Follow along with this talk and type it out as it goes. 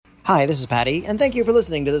Hi, this is Patty, and thank you for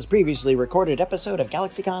listening to this previously recorded episode of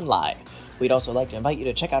GalaxyCon Live. We'd also like to invite you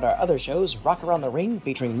to check out our other shows, Rock Around the Ring,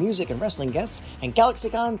 featuring music and wrestling guests, and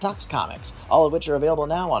GalaxyCon Talks Comics, all of which are available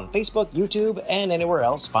now on Facebook, YouTube, and anywhere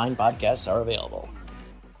else fine podcasts are available.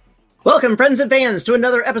 Welcome, friends and fans, to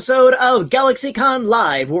another episode of GalaxyCon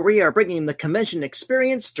Live, where we are bringing the convention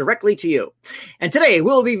experience directly to you. And today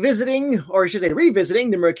we'll be visiting, or should I say revisiting,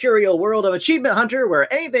 the mercurial world of Achievement Hunter,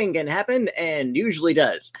 where anything can happen, and usually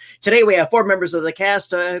does. Today we have 4 members of the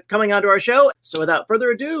cast coming onto our show, so without further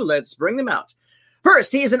ado, let's bring them out.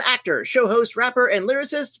 First, he is an actor, show host, rapper, and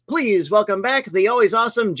lyricist. Please welcome back the always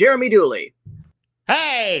awesome Jeremy Dooley.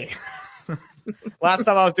 Hey! Last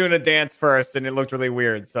time I was doing a dance first, and it looked really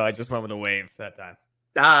weird, so I just went with a wave that time.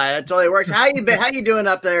 That totally works. How you doing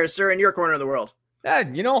up there, sir, in your corner of the world? Yeah,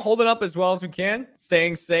 holding up as well as we can,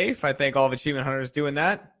 staying safe. I think all of Achievement Hunter is doing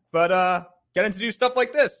that, but getting to do stuff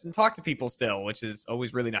like this and talk to people still, which is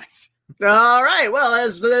always really nice. All right, well,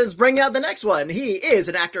 let's bring out the next one. He is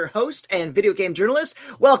an actor, host, and video game journalist.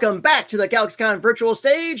 Welcome back to the GalaxyCon virtual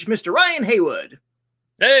stage, Mr. Ryan Haywood.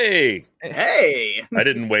 Hey! I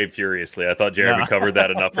didn't wave furiously. I thought Jeremy covered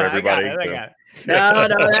that enough for everybody. I got it. No,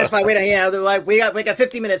 that's fine. We got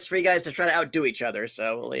 50 minutes for you guys to try to outdo each other,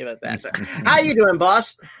 so we'll leave it at that. So, how you doing,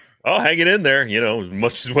 boss? Oh, hanging in there, as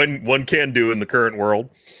much as one can do in the current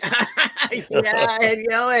world.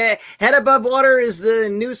 Yeah, head above water is the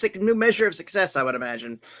new measure of success, I would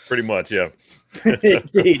imagine. Pretty much, yeah.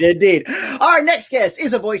 Indeed. Our next guest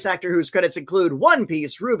is a voice actor whose credits include One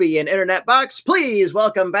Piece, Ruby, and Internet Box. Please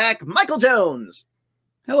welcome back Michael Jones.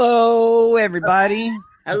 Hello, everybody.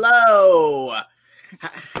 Hello.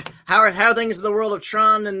 How are things in the world of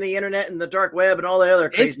Tron and the internet and the dark web and all the other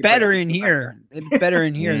crazy It's better in here. It's better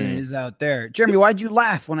in here than it is out there. Jeremy, why'd you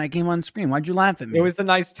laugh when I came on screen? Why'd you laugh at me? It was a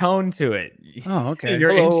nice tone to it. Oh, okay.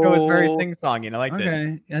 Your intro was very sing-songy, and I liked it.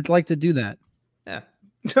 Okay, I'd like to do that. Yeah.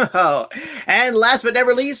 Oh, and last but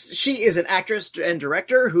never least, she is an actress and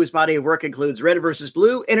director whose body of work includes Red vs.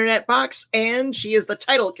 Blue, Internet Box, and she is the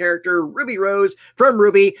title character Ruby Rose from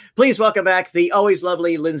Ruby. Please welcome back the always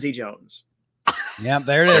lovely Lindsay Jones. Yep,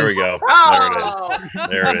 there it is. There we go. Oh!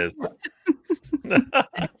 There it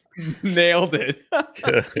is. Nailed it.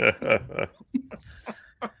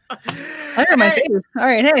 Under my face. All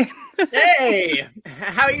right, hey. Hey,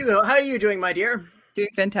 how are you doing, my dear? Doing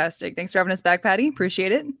fantastic. Thanks for having us back, Patty.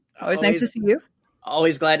 Appreciate it. Always nice to see you.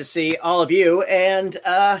 Always glad to see all of you. And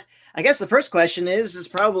I guess the first question is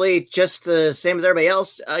probably just the same as everybody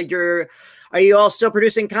else. Are you all still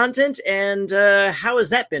producing content? And how has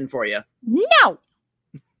that been for you? No.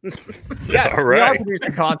 Yes, all we are right.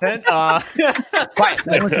 producing content. Quiet.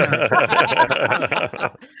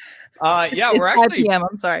 Yeah, we're It's 5 actually. p.m.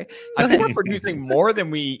 I'm sorry. I think we're producing more than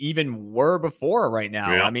we even were before right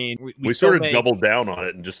now. Yeah. I mean, We still sort of make- doubled down on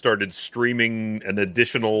it and just started streaming an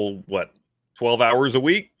additional, 12 hours a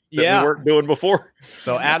week that Yeah. we weren't doing before?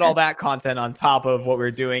 So add all that content on top of what we're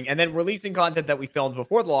doing, and then releasing content that we filmed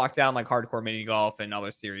before the lockdown, like Hardcore Mini Golf and other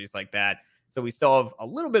series like that. So we still have a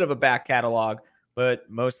little bit of a back catalog, but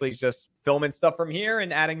mostly just filming stuff from here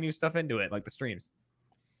and adding new stuff into it, like the streams.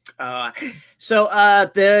 So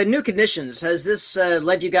the new conditions, has this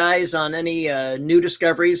led you guys on any new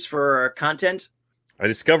discoveries for content? I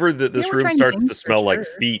discovered that this Yeah, we're room trying starts things to for smell like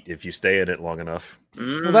sure. feet if you stay in it long enough.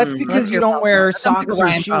 Well, that's because That's you your don't wear problem. That's socks or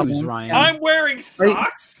Ryan's shoes, problem. Ryan. wearing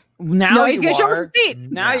socks. Now No, you he's gonna show are. his feet.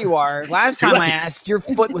 Now you are. Last time I asked, your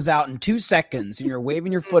foot was out in 2 seconds, and you're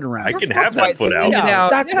waving your foot around. I can That's have why that foot it's- out. Yeah.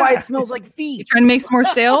 That's why it smells like You feet. trying to make some more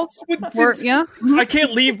sales? Yeah. I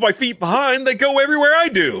can't leave my feet behind. They go everywhere I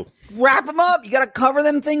do. Wrap them up. You got to cover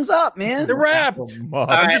them things up, man. They're wrapped. All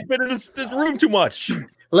I've right. just been in this room too much.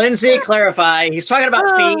 Lindsay, clarify. He's talking about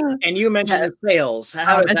feet, and you mentioned sales.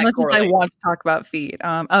 How does As that much as I correlate? want to talk about feet,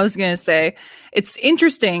 I was going to say it's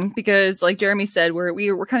interesting because, like Jeremy said,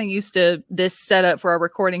 we're kind of used to this setup for our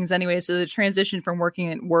recordings anyway. So the transition from working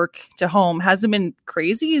at work to home hasn't been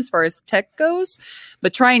crazy as far as tech goes,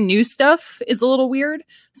 but trying new stuff is a little weird.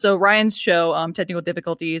 So Ryan's show, Technical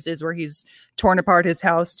Difficulties, is where he's torn apart his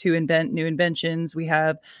house to invent new inventions. We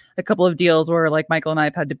have a couple of deals where, like, Michael and I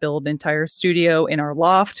have had to build an entire studio in our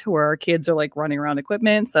loft where our kids are like running around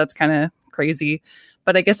equipment. So that's kind of crazy.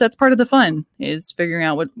 But I guess that's part of the fun, is figuring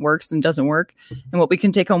out what works and doesn't work and what we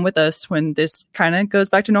can take home with us when this kind of goes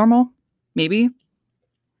back to normal. Maybe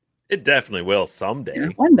It definitely will someday.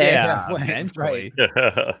 one day. Yeah, right. eventually.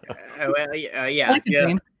 Yeah. Like a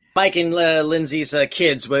dream. Mike and Lindsay's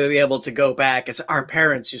kids will be able to go back. Our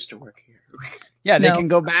parents used to work here. Yeah, they No. can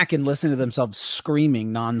go back and listen to themselves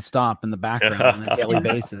screaming nonstop in the background on a daily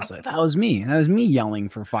basis. Like, that was me. That was me yelling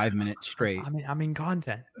for 5 minutes straight. I mean,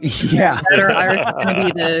 content. Yeah. Better Iris is going to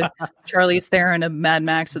be the Charlize Theron of Mad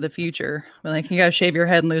Max of the future. We're like, you got to shave your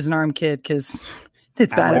head and lose an arm, kid, because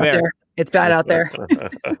it's bad out there. It's bad out there.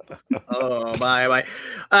 Oh my!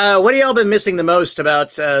 What have y'all been missing the most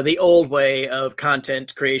about the old way of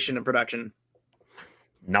content creation and production?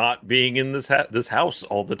 Not being in this house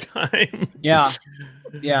all the time. Yeah.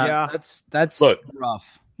 Yeah. That's Look.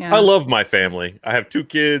 rough. Yeah. I love my family. I have 2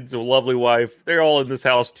 kids, a lovely wife. They're all in this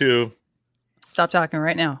house too. Stop talking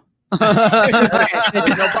right now. All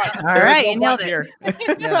All right, you nailed it. I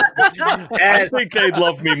think they'd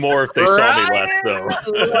love me more if they saw me less, though.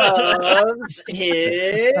 Loves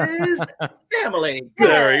his family.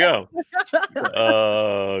 There we go.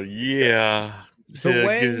 Yeah.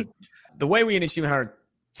 The way we in Achievement Hunter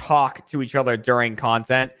talk to each other during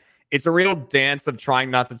content, it's a real dance of trying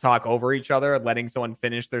not to talk over each other, letting someone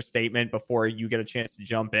finish their statement before you get a chance to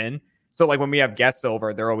jump in. So like when we have guests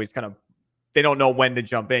over, they're always they don't know when to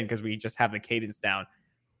jump in because we just have the cadence down.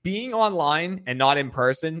 Being online and not in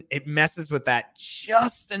person, it messes with that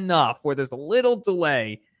just enough where there's a little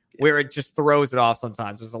delay where it just throws it off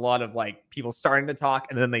sometimes. There's a lot of like people starting to talk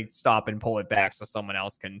and then they stop and pull it back so someone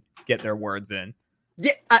else can get their words in.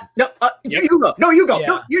 Yeah, you go. No, you go. Yeah.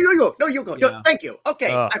 No, you go. No, you go. No, Yeah. thank you.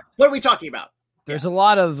 Okay, what are we talking about? There's a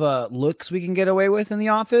lot of looks we can get away with in the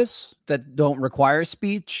office that don't require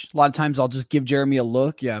speech. A lot of times I'll just give Jeremy a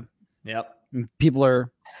look. Yeah. Yep. And people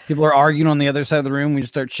are arguing on the other side of the room. We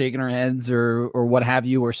just start shaking our heads or what have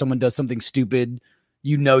you, or someone does something stupid.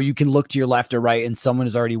 You know, you can look to your left or right and someone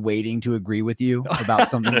is already waiting to agree with you about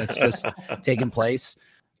something that's just taken place.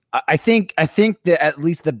 I think that at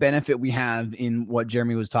least the benefit we have in what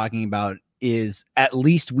Jeremy was talking about is at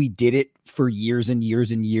least we did it for years and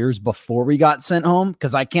years and years before we got sent home.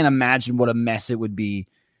 Cause I can't imagine what a mess it would be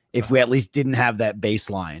if we at least didn't have that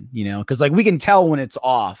baseline, you know, cause like we can tell when it's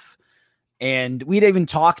off. And we'd even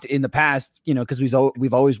talked in the past, you know, because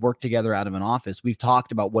we've always worked together out of an office. We've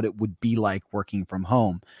talked about what it would be like working from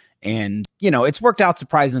home. And, you know, it's worked out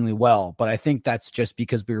surprisingly well. But I think that's just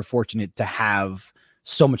because we were fortunate to have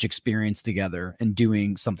so much experience together and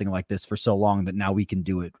doing something like this for so long that now we can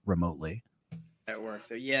do it remotely. That works.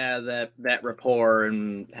 So yeah, that rapport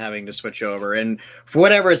and having to switch over. And for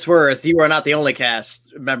whatever it's worth, you are not the only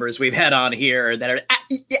cast members we've had on here that are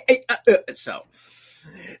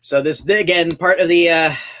So this again part of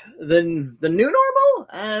the new normal.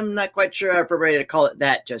 I'm not quite sure if we're ready to call it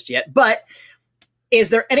that just yet. But is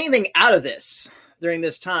there anything out of this during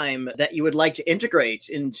this time that you would like to integrate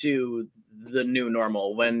into the new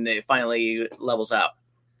normal when it finally levels out?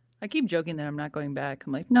 I keep joking that I'm not going back.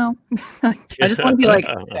 I'm like, no. I just want to be like,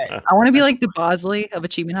 I want to be like the Bosley of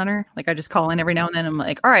Achievement Hunter. Like I just call in every now and then. I'm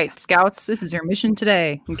like, all right, scouts, this is your mission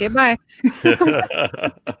today. Okay, bye.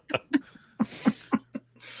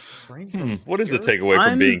 What is the takeaway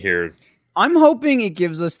from being here? I'm hoping it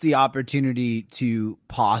gives us the opportunity to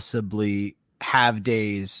possibly have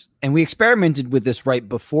days. And we experimented with this right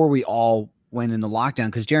before we all went in the lockdown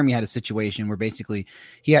because Jeremy had a situation where basically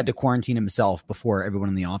he had to quarantine himself before everyone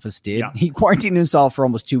in the office did. Yeah. He quarantined himself for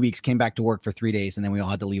almost 2 weeks, came back to work for 3 days, and then we all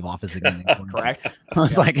had to leave office again. Correct. I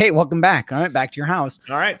was like, hey, welcome back. All right, back to your house.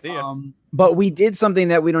 All right, see ya. But we did something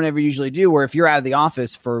that we don't ever usually do, where if you're out of the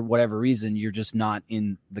office for whatever reason, you're just not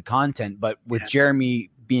in the content. But with Jeremy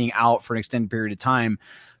being out for an extended period of time,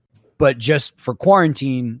 but just for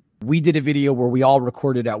quarantine, we did a video where we all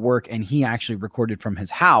recorded at work and he actually recorded from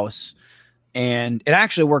his house. And it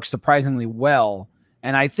actually works surprisingly well.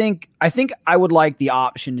 And I think I would like the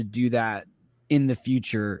option to do that in the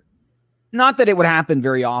future. Not that it would happen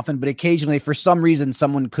very often, but occasionally for some reason,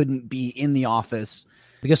 someone couldn't be in the office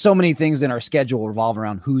because so many things in our schedule revolve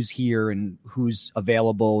around who's here and who's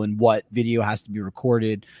available and what video has to be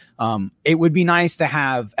recorded. It would be nice to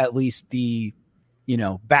have at least the,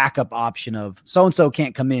 backup option of so-and-so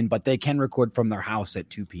can't come in, but they can record from their house at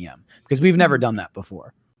 2 p.m. because we've never done that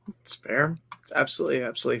before. It's fair. It's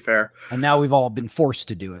absolutely fair. And now we've all been forced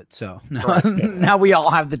to do it. So now we all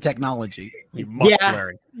have the technology. You must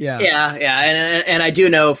learn. Yeah. And I do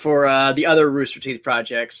know for the other Rooster Teeth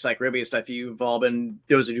projects, like Ruby and stuff, you've all been,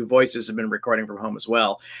 those who do voices have been recording from home as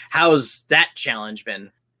well. How's that challenge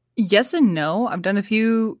been? Yes and no. I've done a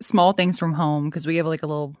few small things from home because we have like a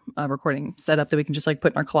little recording setup that we can just like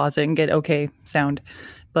put in our closet and get okay sound.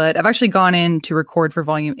 But I've actually gone in to record for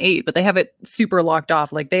volume 8, but they have it super locked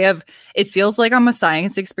off. Like it feels like I'm a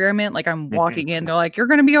science experiment. Like I'm walking in, they're like, you're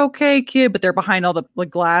going to be okay, kid. But they're behind all the like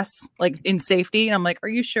glass, like in safety. And I'm like, are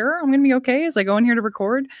you sure I'm going to be okay as I go in here to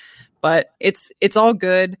record? but it's all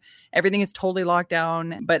good. Everything is totally locked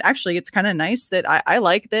down. But actually, it's kind of nice that I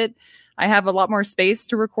like that I have a lot more space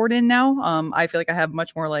to record in now. I feel like I have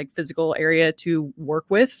much more like physical area to work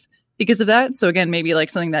with because of that. So again, maybe like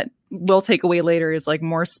something that will take away later is like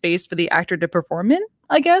more space for the actor to perform in,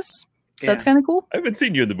 I guess. So that's kind of cool. I haven't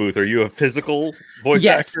seen you in the booth. Are you a physical voice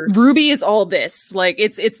yes, actor? Ruby is all this. Like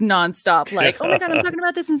it's nonstop. Like, oh my god, I'm talking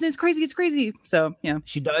about this and it's crazy. It's crazy. So yeah.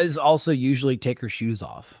 She does also usually take her shoes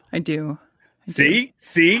off. I do. See?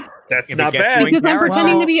 That's If not it gets bad. you in Because I'm character.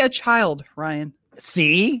 pretending to be a child, Ryan.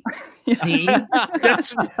 See? See?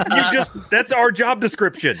 That's our job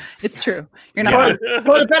description. It's true. You're not. Yeah.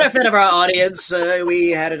 For the benefit of our audience, we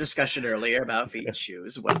had a discussion earlier about feet and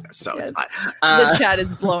shoes. So Yes. it's fine. The chat is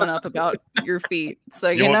blowing up about your feet. So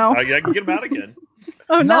you want- know. I can get them out again.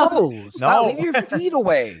 Oh no, No, stop. No. Leave your feet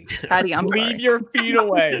away. Patty, I'm Leave sorry. your feet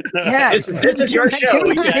away. Yeah, This is your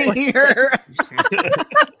show. Here.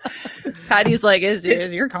 Patty's like, is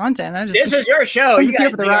your content? I just This is your show. I'm You here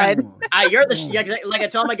guys, for the ride. you're the like I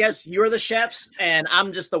tell my guests, you're the chefs, and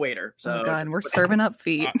I'm just the waiter. So Oh god, we're serving up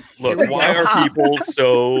feet. Look, Here we why go. are people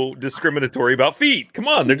so discriminatory about feet? Come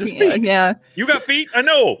on, they're just feet. Yeah. You got feet? I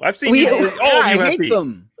know. I've seen We- you. All of I you have hate feet.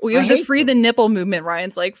 them. We have I the hate free the nipple movement.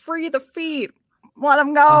 Ryan's like, free the feet. Let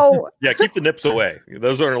them go. Yeah, keep the nips away.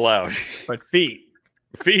 Those aren't allowed. But feet,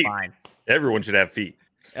 Feet. fine. Everyone should have feet.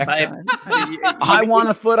 My- I want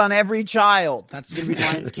a foot on every child. That's gonna be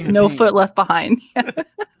Ryan's campaign. No foot left behind.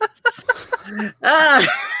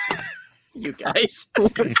 you guys.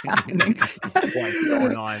 What's happening? What's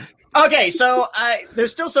going on? Okay, so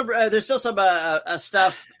there's still some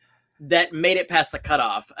stuff that made it past the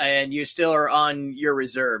cutoff, and you still are on your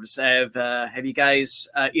reserves. Have you guys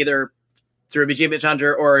either through BG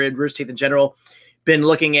Hunter or in Rooster Teeth in general been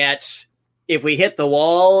looking at if we hit the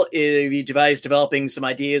wall? Have you devised developing some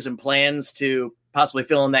ideas and plans to possibly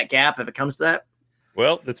fill in that gap if it comes to that?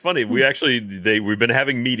 Well, that's funny. We've been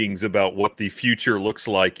having meetings about what the future looks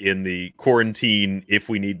like in the quarantine if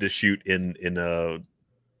we need to shoot in a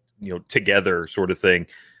together sort of thing.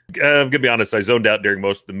 I'm gonna be honest. I zoned out during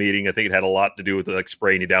most of the meeting. I think it had a lot to do with like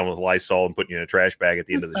spraying you down with Lysol and putting you in a trash bag at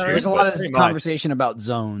the end of the shoot. There's a lot of Pretty much. conversation about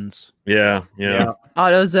zones. Yeah.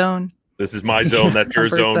 AutoZone, This is my zone. That's your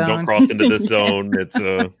Comfort zone. zone. Don't cross into this zone. It's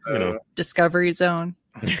Discovery Zone.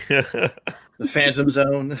 The Phantom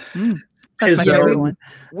Zone. That's my So- favorite one.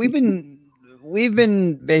 We've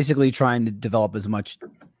been basically trying to develop as much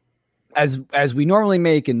as we normally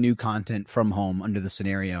make in new content from home under the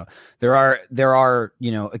scenario. There are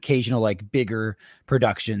occasional like bigger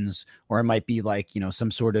productions, or it might be like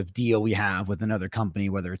some sort of deal we have with another company,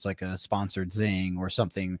 whether it's like a sponsored thing or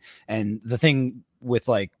something. And the thing with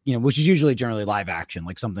like which is usually generally live action,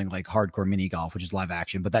 like something like Hardcore Mini Golf, which is live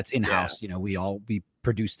action, but that's in house. We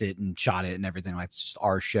produced it and shot it and everything. Like it's just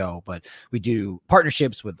our show, but we do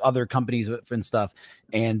partnerships with other companies and stuff.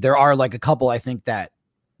 And there are like a couple I think that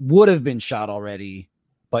would have been shot already,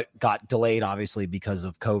 but got delayed obviously because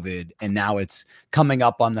of COVID. And now it's coming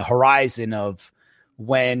up on the horizon of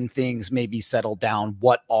when things maybe settle down.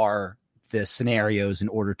 What are the scenarios in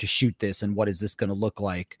order to shoot this? And what is this going to look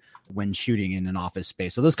like when shooting in an office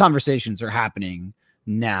space? So those conversations are happening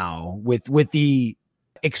now with the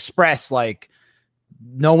express, like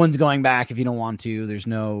no one's going back if you don't want to. There's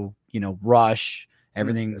no, rush.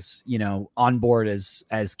 Everything's, on board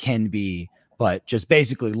as can be. But just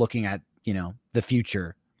basically looking at, the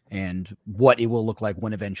future and what it will look like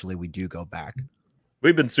when eventually we do go back.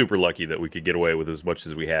 We've been super lucky that we could get away with as much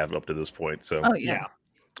as we have up to this point. So Oh yeah.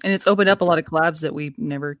 And it's opened up a lot of collabs that we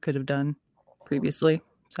never could have done previously.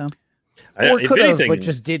 So Or if could have, anything, but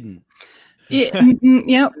just didn't. yeah,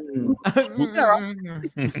 yeah.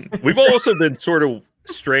 we've also been sort of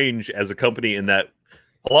strange as a company in that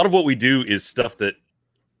a lot of what we do is stuff that,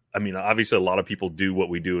 obviously a lot of people do what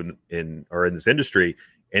we do in this industry,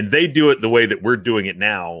 and they do it the way that we're doing it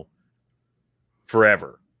now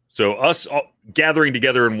forever. So us all gathering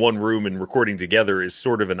together in one room and recording together is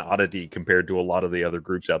sort of an oddity compared to a lot of the other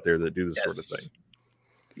groups out there that do this sort of thing.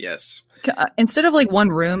 Yes. Instead of like one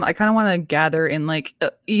room, I kind of want to gather in like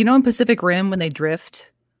in Pacific Rim when they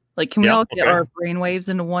drift. Like, can we all get our brainwaves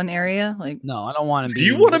into one area? Like, No, I don't want to be. Do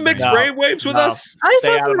you want to mix No. brainwaves with No. us? I just Stay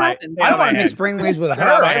want out to of my- happen. stay I out don't of my want to head. mix brainwaves with Get out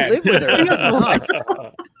her. of my I head. live with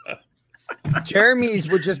her. Jeremy's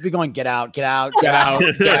would just be going, get out, get out, Get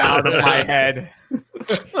out of my head.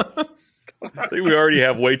 I think we already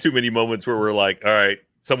have way too many moments where we're like, all right,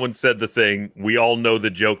 someone said the thing. We all know the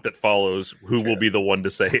joke that follows. Who will be the one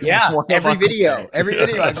to say it? Yeah, every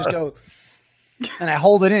video I just go, and I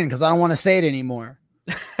hold it in because I don't want to say it anymore.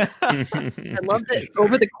 I love that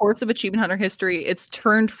over the course of Achievement Hunter history, it's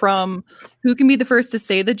turned from who can be the first to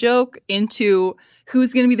say the joke into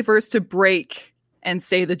who's going to be the first to break and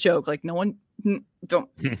say the joke. Like no one don't.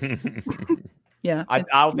 Yeah,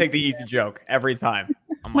 I'll take the easy joke every time.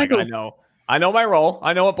 I'm like, I know my role.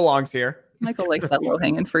 I know what belongs here. Michael likes that low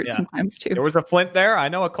hanging fruit sometimes too. There was a flint there. I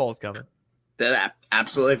know a coal's coming.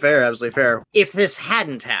 Absolutely fair. Absolutely fair. If this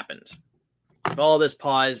hadn't happened, if all this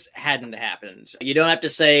pause hadn't happened, you don't have to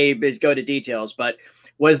say, go to details, but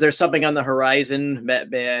was there something on the horizon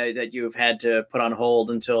that you've had to put on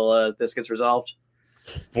hold until this gets resolved?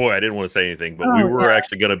 Boy, I didn't want to say anything, but we were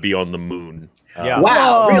actually going to be be on the moon.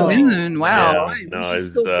 Wow, really? Wow. Yeah, no,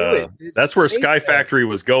 that's where Sky Factory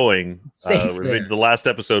was going. The last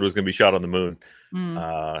episode was going to be shot on the moon.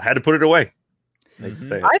 Had to put it away. I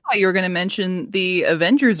thought you were going to mention the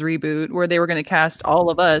Avengers reboot where they were going to cast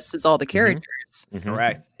all of us as all the characters.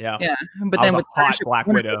 Correct. Yeah. Yeah. But then with hot Black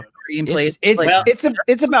Widow in place,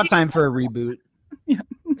 it's about time for a reboot.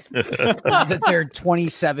 That there are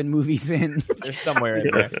 27 movies in. There's somewhere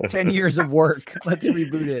in there. 10 years of work. Let's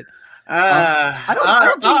reboot it. All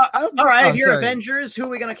right. If you're Avengers, who are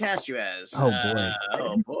we going to cast you as?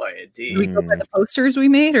 Oh boy. Indeed. Do we go by the posters we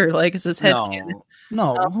made, or like is this head canon?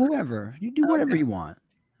 No, whoever. You do whatever you want.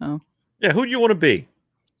 Oh. Yeah, who do you want to be?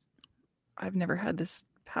 I've never had this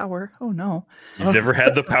power. Oh no. You've never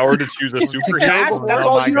had the power to choose a superhero? That's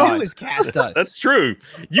all you do is cast us. That's true.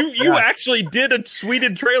 You actually did a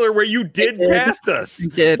tweeted trailer where you did cast us. I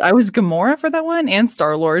did. I was Gamora for that one and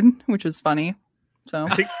Star-Lord, which was funny. So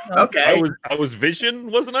okay. I was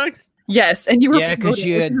Vision, wasn't I? Yes, and you were because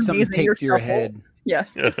you had something taped to your head. Yeah.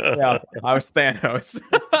 Yeah, I was Thanos.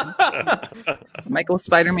 Michael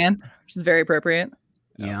Spider-Man, which is very appropriate.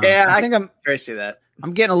 Yeah, I think I'm very see that.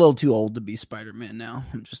 I'm getting a little too old to be Spider-Man now.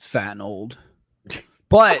 I'm just fat and old.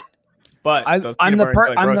 But I'm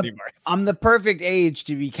the perfect age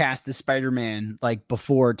to be cast as Spider-Man, like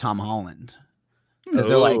before Tom Holland. Because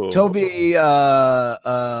they're like Tobey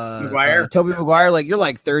Maguire, like you're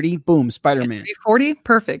like 30, boom, Spider-Man. 40,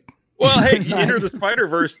 perfect. Well, hey, Enter the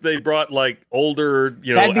Spider-Verse, they brought like older,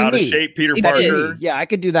 out of shape Peter Parker. Yeah, I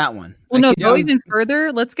could do that one. Well, go even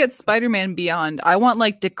further. Let's get Spider-Man Beyond. I want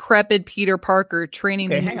like decrepit Peter Parker training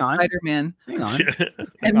the new Spider-Man. Hang on.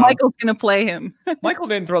 And Michael's going to play him. Michael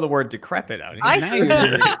didn't throw the word decrepit out.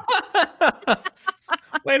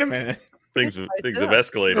 Wait a minute. Things have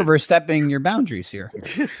escalated. Overstepping your boundaries here.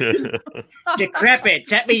 Decrepit.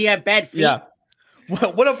 That means you have bad feet. Yeah.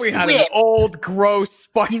 What if we had an old, gross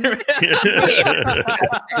Spider-Man?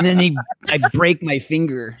 And then I break my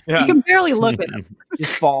finger. Yeah. You can barely look at him.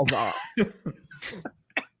 Just falls off.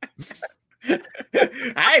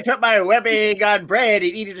 I put my webbing on bread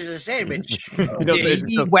and eat it as a sandwich.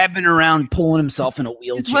 He's webbing around, pulling himself in a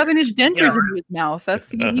wheelchair. He's webbing his dentures into his mouth. That's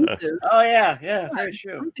the uses. Oh, yeah. Very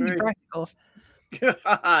true. Very practical.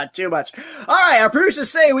 Too much. All right, our producers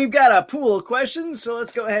say we've got a pool of questions, so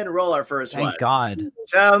let's go ahead and roll our first one. Thank God.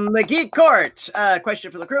 The Geek Court.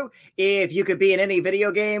 Question for the crew. If you could be in any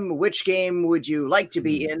video game, which game would you like to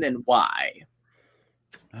be in and why?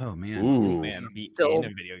 Oh, man. Ooh. Be in a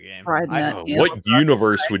video game. What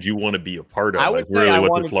universe would you want to be a part of? That's really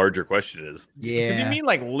what this larger question is. Yeah. Do you mean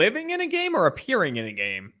like living in a game or appearing in a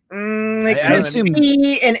game? It could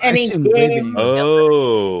be in any game.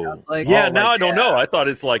 Oh. Now I don't know. I thought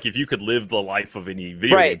it's like if you could live the life of any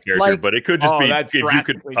video game character, but it could just be if you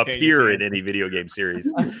could appear in any video game series.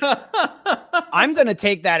 I'm going to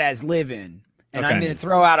take that as live in, and I'm going to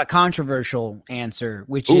throw out a controversial answer,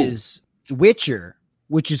 which is Witcher.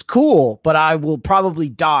 Which is cool, but I will probably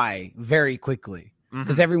die very quickly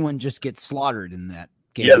because everyone just gets slaughtered in that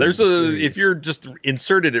game. Yeah, if you're just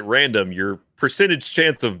inserted at random, your percentage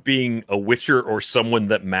chance of being a Witcher or someone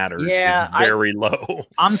that matters is very low.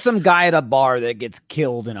 I'm some guy at a bar that gets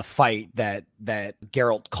killed in a fight that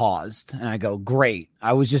Geralt caused, and I go, great.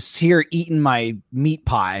 I was just here eating my meat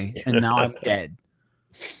pie, and now I'm dead.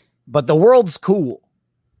 But the world's cool.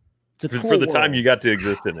 For the time you got to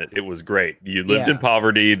exist in it, it was great. You lived in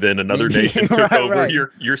poverty, then another nation took over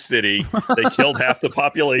your city. They killed half the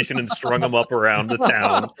population and strung them up around the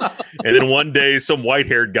town. And then one day, some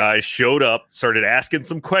white-haired guy showed up, started asking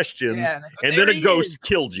some questions, and then a ghost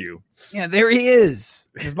killed you. Yeah, there he is.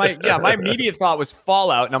 My immediate thought was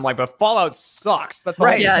Fallout, and I'm like, but Fallout sucks. That's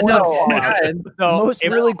right. Yeah, so most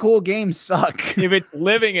really cool games suck. If it's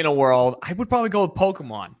living in a world, I would probably go with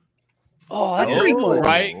Pokemon. Oh, that's pretty cool,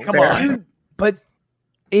 right? Come on. But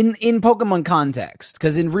in Pokemon context,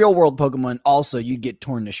 because in real world Pokemon, also you'd get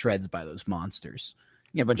torn to shreds by those monsters.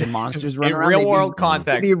 You get a bunch of monsters running around. In real world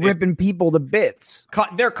context, they'd be ripping people to bits.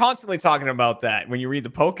 They're constantly talking about that when you read the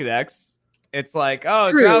Pokedex. It's like,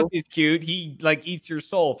 oh, true. Drowsy's cute. He like eats your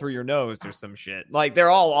soul through your nose or some shit. Like they're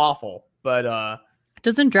all awful, but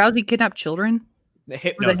Doesn't Drowsy kidnap children? the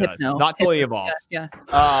Hypno the does. Hypno? Not totally Hypno, evolved. Yeah.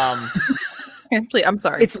 Please, I'm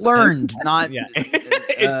sorry. It's learned, not yeah,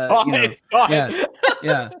 it's taught. you know, It's taught. yeah.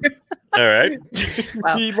 Yeah. All right.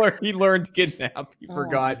 Wow. He learned to kidnap. He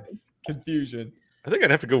forgot. Confusion. I think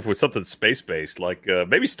I'd have to go with something space-based, like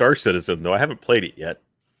maybe Star Citizen, though I haven't played it yet.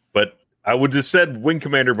 But I would have said Wing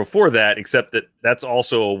Commander before that, except that that's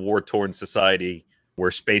also a war-torn society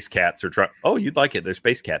where space cats are trying. Oh, you'd like it. They're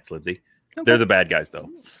space cats, Lindsay. Okay. They're the bad guys, though.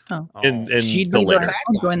 Oh. And She'd till be the later. bad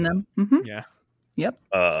I'll join them. Yeah.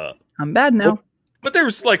 I'm bad now. But there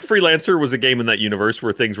was like Freelancer was a game in that universe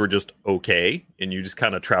where things were just okay, and you just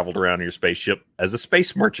kind of traveled around in your spaceship as a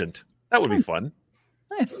space merchant. That would be fun.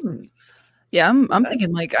 Nice. Yeah, I'm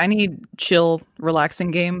thinking like I need chill,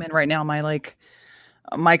 relaxing game, and right now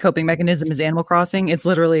my coping mechanism is Animal Crossing. It's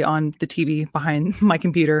literally on the TV behind my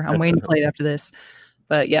computer. I'm waiting to play it after this.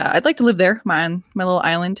 But yeah, I'd like to live there, my little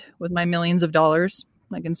island with my millions of dollars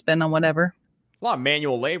I can spend on whatever. It's a lot of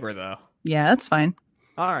manual labor, though. Yeah, that's fine.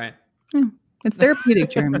 All right. It's therapeutic,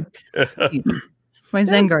 Jeremy. It's my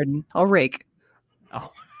Zen garden. I'll rake.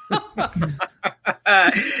 Oh.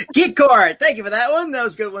 Geek Court, thank you for that one. That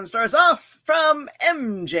was a good one. Starts off from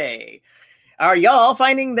MJ. Are y'all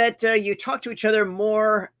finding that you talk to each other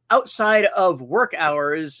more outside of work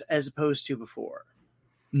hours as opposed to before?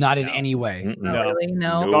 Not in any way. Mm-mm. Not No. really,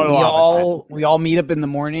 no. No. We all meet up in the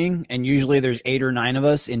morning, and usually there's 8 or 9 of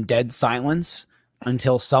us in dead silence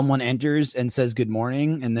until someone enters and says good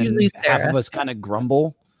morning, and then Usually half Sarah. of us kind of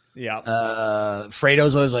grumble. Yeah.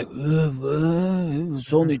 Fredo's always like,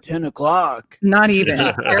 it's only 10 o'clock. Not even.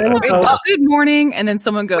 Sarah will go, good morning, and then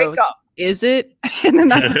someone goes, Wake up. is it? And then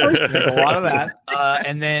that's There's a lot of that.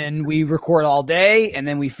 And then we record all day, and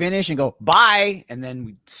then we finish and go bye, and then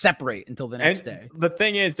we separate until the next day. The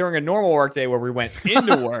thing is, during a normal work day where we went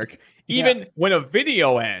into work, even when a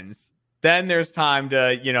video ends, then there's time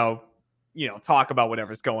to, talk about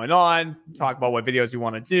whatever's going on, talk about what videos we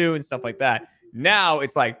want to do and stuff like that. Now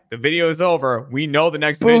it's like the video is over. We know the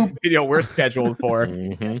next video we're scheduled for.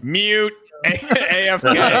 Mhm. Mute.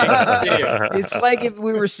 AFK. It's like if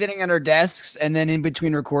we were sitting at our desks, and then in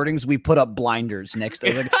between recordings, we put up blinders next to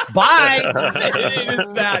it. Like, bye. It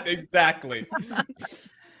is that exactly.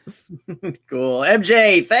 Cool.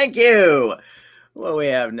 MJ, thank you. What do we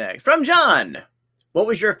have next? From John. What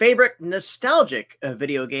was your favorite nostalgic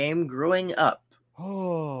video game growing up?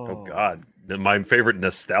 Oh God. My favorite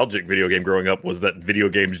nostalgic video game growing up was that video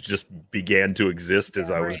games just began to exist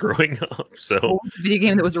as I was growing up. So What was the video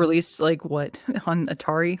game that was released like what on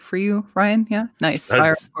Atari for you, Ryan? Yeah, nice.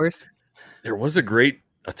 Fire, of course. there was a great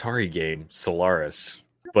Atari game, Solaris,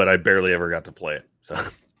 but I barely ever got to play it. So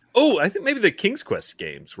I think maybe the King's Quest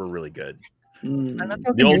games were really good.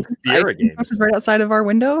 The old Sierra games. Is right outside of our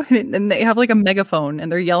window, and they have like a megaphone,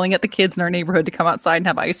 and they're yelling at the kids in our neighborhood to come outside and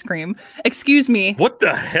have ice cream. Excuse me. What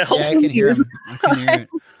the hell? Yeah, I can hear him. I can hear it.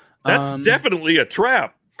 That's definitely a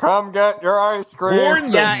trap. Come get your ice cream. Warn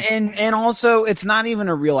them. Yeah, and also it's not even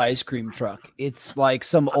a real ice cream truck. It's like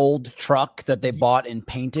some old truck that they bought and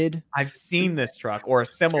painted. I've seen this truck or a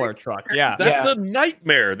similar truck. Yeah. That's a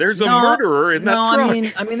nightmare. There's a No, murderer in that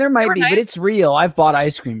truck. I mean there might be, but it's real. I've bought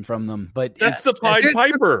ice cream from them, but That's the Pied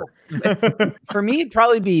Piper. for me it'd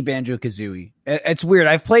probably be Banjo-Kazooie. It's weird.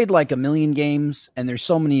 I've played like a million games, and there's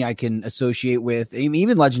so many I can associate with,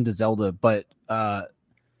 even Legend of Zelda, but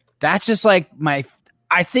that's just like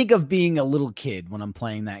I think of being a little kid when I'm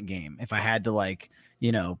playing that game. If I had to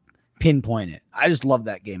pinpoint it, I just love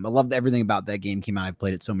that game. I loved everything about that game came out. I've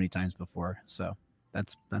played it so many times before. So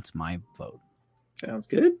that's my vote. Sounds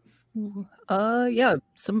good. Yeah.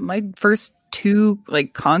 My first two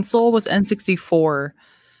console was N64,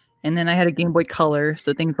 and then I had a Game Boy Color.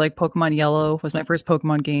 So things like Pokemon Yellow was my first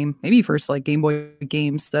Pokemon game. Maybe first Game Boy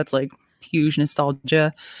games. That's huge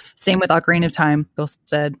nostalgia. Same with Ocarina of Time. Bill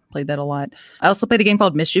said, played that a lot. I also played a game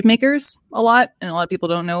called Mischief Makers a lot, and a lot of people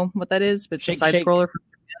don't know what that is, but it's a side scroller.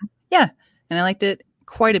 Yeah, and I liked it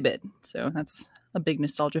quite a bit. So that's a big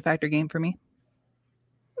nostalgia factor game for me.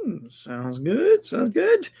 Sounds good. Sounds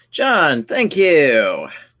good. John, thank you.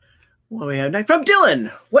 What do we have next? From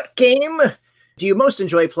Dylan. What game do you most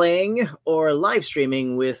enjoy playing or live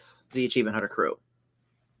streaming with the Achievement Hunter crew?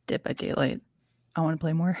 Dead by Daylight. I want to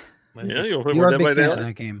play more. Yeah, you'll play You're more a Dead by big fan of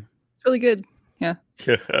Daylight. that game. It's really good. Yeah.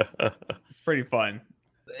 It's pretty fun.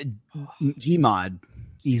 Gmod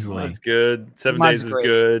easily. That's good. 7 Mod's Days is great.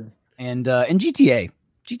 good. And GTA.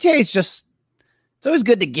 GTA is just, it's always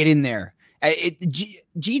good to get in there.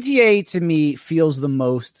 GTA to me feels the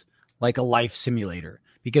most like a life simulator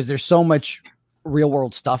because there's so much real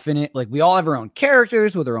world stuff in it. Like we all have our own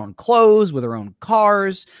characters with our own clothes, with our own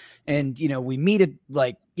cars. And, you know, we meet at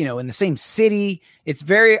like, you know, in the same city. It's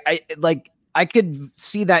very, I could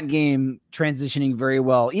see that game transitioning very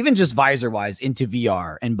well, even just visor wise into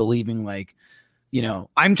VR and believing like, you know,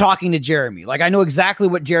 I'm talking to Jeremy. Like I know exactly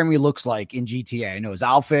what Jeremy looks like in GTA. I know his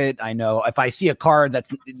outfit. I know if I see a car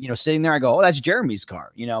that's, you know, sitting there, I go, oh, that's Jeremy's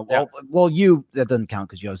car. You know, well, you, that doesn't count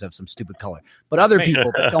because you always have some stupid color, but other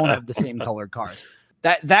people that don't have the same colored cars.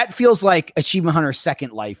 That feels like Achievement Hunter's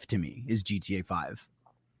second life to me is GTA 5.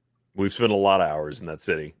 We've spent a lot of hours in that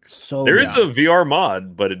city. So there is a VR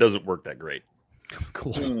mod, but it doesn't work that great.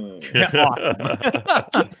 Cool. Awesome.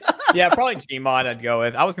 Yeah, probably Gmod I'd go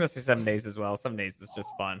with. I was going to say 7 Days as well. 7 Days is just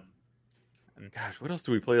fun. And gosh, what else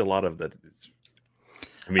do we play a lot of that?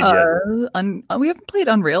 I mean, we haven't played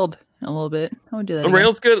Unrailed in a little bit. I would do that.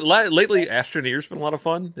 Unrailed's good. Lately, Astroneer's been a lot of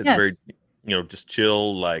fun. It's Yes. very, you know, just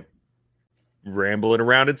chill, like rambling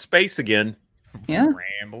around in space again. Yeah.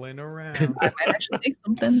 Rambling around. I might actually make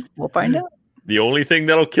something. We'll find out. The only thing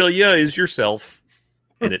that'll kill you is yourself.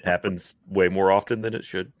 And it happens way more often than it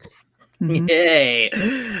should. Mhm. Yay.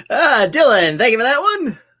 Dylan, thank you for that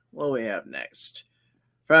one. What do we have next?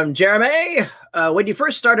 From Jeremy, when you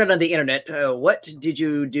first started on the internet, what did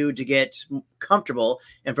you do to get comfortable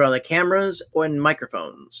in front of the cameras or in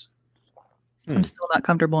microphones? I'm still not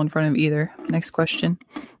comfortable in front of either. Next question.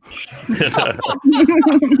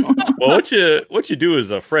 Well, what you do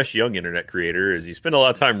as a fresh young internet creator is you spend a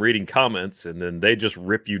lot of time reading comments, and then they just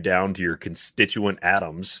rip you down to your constituent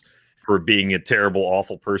atoms for being a terrible,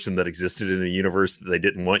 awful person that existed in a universe that they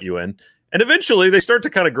didn't want you in. And eventually they start to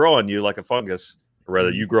kind of grow on you like a fungus, or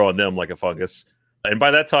rather you grow on them like a fungus. And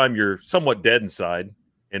by that time you're somewhat dead inside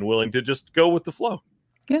and willing to just go with the flow.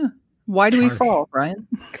 Yeah. Why do we fall, Brian?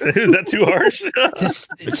 Is that too harsh?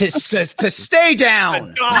 to stay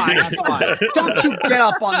down. God. That's why. Don't you get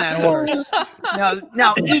up on that horse.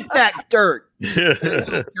 Now eat that dirt.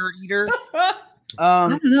 Dirt eater. I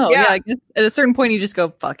don't know. Yeah. Yeah, I guess at a certain point you just go,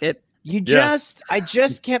 fuck it. I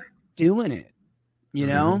just kept doing it. You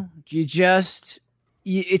know, it just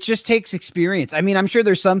takes experience. I mean, I'm sure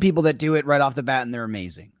there's some people that do it right off the bat and they're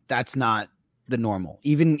amazing. That's not the normal.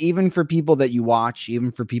 Even for people that you watch,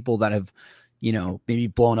 even for people that have, you know, maybe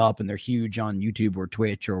blown up and they're huge on YouTube or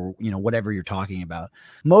Twitch or, you know, whatever you're talking about.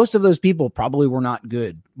 Most of those people probably were not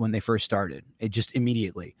good when they first started. It just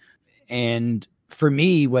immediately. And for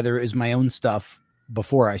me, whether it was my own stuff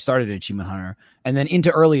before I started Achievement Hunter and then into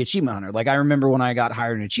early Achievement Hunter, like I remember when I got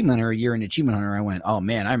hired in Achievement Hunter, a year in Achievement Hunter, I went, oh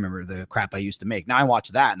man, I remember the crap I used to make. Now I watch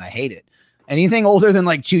that and I hate it. Anything older than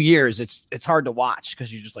like 2 years, it's hard to watch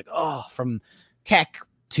because you're just like, oh, from tech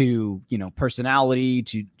to, you know, personality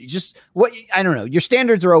to just what, I don't know. Your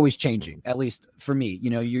standards are always changing, at least for me. You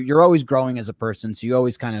know, you're always growing as a person. So you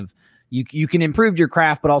always kind of, you can improve your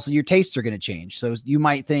craft, but also your tastes are going to change. So you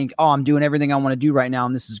might think, oh, I'm doing everything I want to do right now,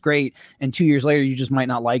 and this is great. And 2 years later, you just might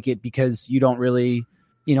not like it because you don't really,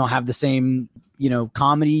 you know, have the same, you know,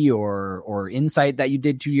 comedy or insight that you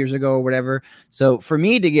did 2 years ago or whatever. So for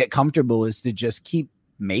me to get comfortable is to just keep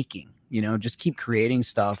making, you know, just keep creating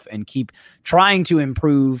stuff and keep trying to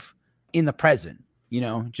improve in the present, you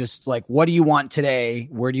know, just like, what do you want today?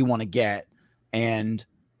 Where do you want to get? And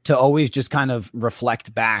to always just kind of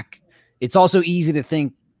reflect back. It's also easy to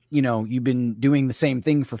think, you know, you've been doing the same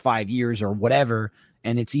thing for 5 years or whatever,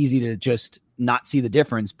 and it's easy to just not see the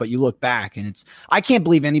difference. But you look back and I can't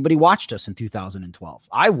believe anybody watched us in 2012.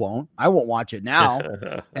 I won't watch it now.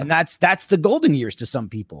 And that's the golden years to some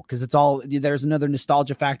people, because there's another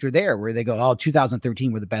nostalgia factor there where they go, oh,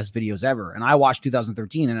 2013 were the best videos ever. And I watched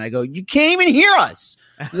 2013 and I go, you can't even hear us.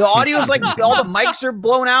 The audio's like all the mics are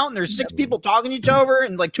blown out and there's 6 people talking to each other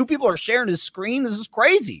and like 2 people are sharing the screen. This is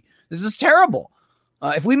crazy. This is terrible.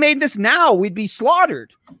 If we made this now, we'd be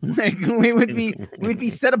slaughtered. Like, we'd be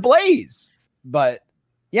set ablaze. But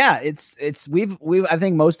yeah, we've I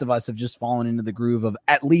think most of us have just fallen into the groove of,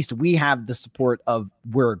 at least we have the support of,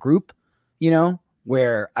 we're a group, you know,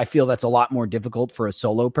 where I feel that's a lot more difficult for a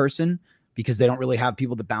solo person because they don't really have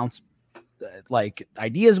people to bounce like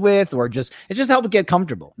ideas with, or it just helps get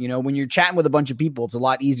comfortable. You know, when you're chatting with a bunch of people, it's a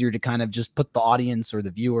lot easier to kind of just put the audience or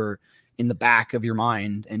the viewer in the back of your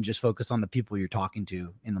mind and just focus on the people you're talking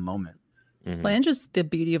to in the moment. Well, and just the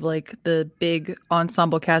beauty of like the big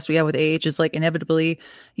ensemble cast we have with AH is like, inevitably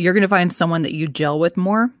you're going to find someone that you gel with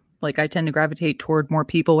more. Like I tend to gravitate toward more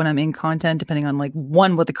people when I'm in content, depending on like,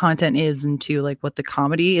 one, what the content is, and two, like what the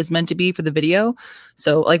comedy is meant to be for the video.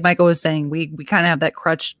 So like Michael was saying, we kind of have that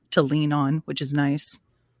crutch to lean on, which is nice.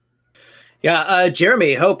 Yeah,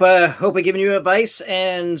 Jeremy, hope I given you advice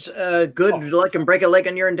and good luck and break a leg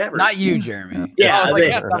on your endeavors. Not you, Jeremy. Yeah, I was like,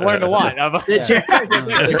 yes, I've learned a lot. He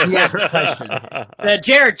asked the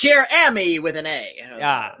question. Jeremy with an A.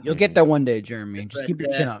 Yeah. You'll get there one day, Jeremy. Just keep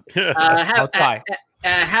your chin up. I'll try.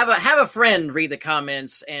 Have a friend read the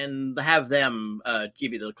comments and have them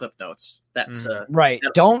give you the clip notes. That's Right.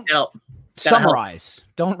 that'll- Don't that'll- summarize.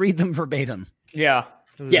 Don't read them verbatim. Yeah.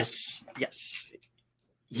 Yes.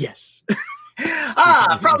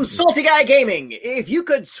 From Salty Guy Gaming. If you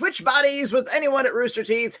could switch bodies with anyone at Rooster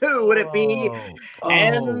Teeth, who would it be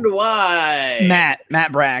and why?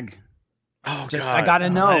 Matt Bragg. Oh, Just, God. I gotta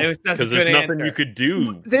know. It was such a Because good there's nothing answer. you could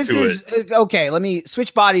do. This to is it. okay. Let me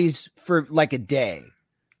switch bodies for like a day,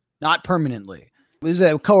 not permanently. This is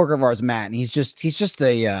a coworker of ours, Matt, and he's just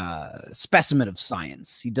a specimen of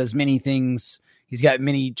science. He does many things. He's got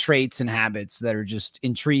many traits and habits that are just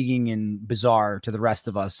intriguing and bizarre to the rest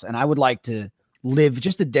of us. And I would like to live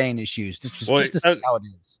just a day in his shoes, just to see how it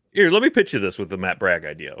is. Here, let me pitch you this with the Matt Bragg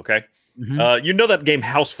idea, okay? Mhm. You know that game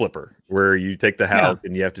House Flipper, where you take the house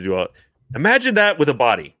and you have to do all. Imagine that with a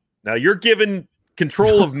body. Now you're given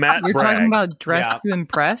control of Matt You're Bragg, talking about Dress Yeah. to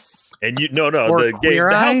Impress? and you Or the game, Queer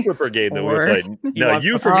the Eye? House Flipper game that we Or- were playing. He No, wants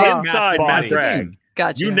you to from flip inside Matt's Matt body. Bragg.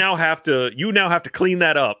 Gotcha. You now have to clean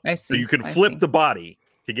that up I so see. you can I flip see. the body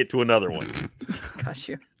to get to another one. Gosh,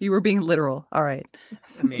 you were being literal. All right.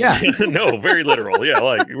 Yeah. No, very literal. Yeah,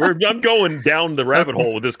 like I'm going down the rabbit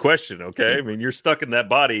hole with this question. Okay, I mean you're stuck in that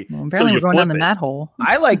body. Well, till apparently, you we're going down flip the it. mat hole.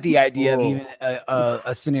 I like the idea of Whoa. even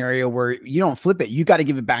a scenario where you don't flip it. You got to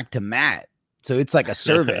give it back to Matt. So it's like a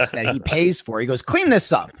service that he pays for. He goes, clean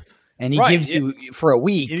this up. And he Right, gives yeah. you for a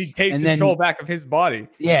week. And he takes and then, control back of his body.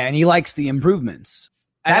 yeah, and he likes the improvements.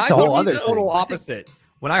 And That's I a whole thought other the thing. total opposite.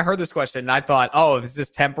 When I heard this question, I thought, oh, if this is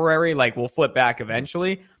temporary, like we'll flip back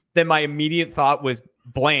eventually. Then my immediate thought was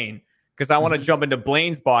Blaine, because I want to jump into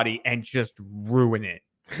Blaine's body and just ruin it.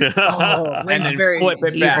 Oh, And Blaine's then very flip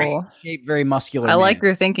it back. Evil. shaped, very muscular. I like man.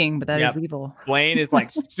 your thinking, but that is Yep. evil. Blaine is like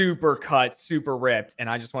super cut, super ripped, and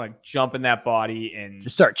I just want to jump in that body and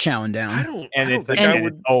Just start chowing down. I don't. and I don't it's think and I it's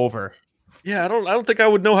would. over. Yeah, I don't think I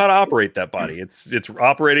would know how to operate that body. It's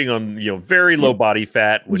operating on very low body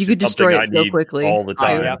fat, which You could is something destroy I it so need quickly. all the Oh,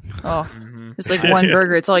 time. yeah. Oh, Mhm. it's like one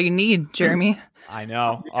burger. It's all you need, Jeremy. I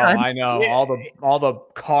know. Oh, God. I know. All the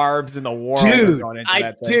carbs in the world are Dude, going into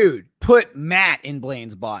that thing. dude, put Matt in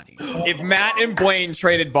Blaine's body. If Matt and Blaine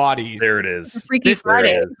traded bodies, There it is. Freaky This-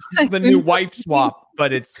 Friday. There this is the new wife swap,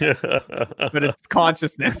 but it's it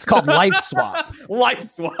consciousness. It's called life swap. life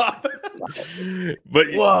swap. is. But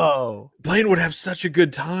Whoa. Blaine would have such a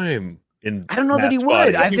good time. I don't know that he Matt's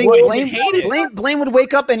would. body. I He think would. Blaine, He'd hate it. Blaine would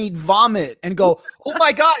wake up and he'd vomit and go, "Oh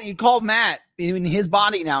my god!" And he'd call Matt in his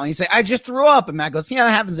body now, and he'd say, "I just threw up." And Matt goes, "Yeah,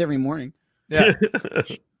 that happens every morning." Yeah.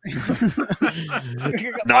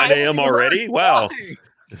 9 a.m. already? Wow.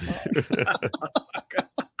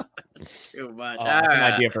 Too much. Oh, that's an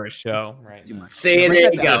idea for a show. Right. See,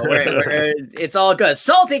 there you go. It's all good.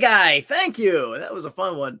 Salty Guy, thank you. That was a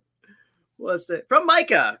fun one. What's it? From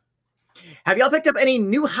Micah. Have y'all picked up any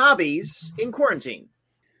new hobbies in quarantine?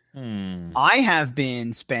 I have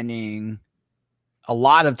been spending a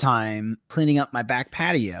lot of time cleaning up my back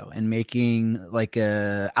patio and making like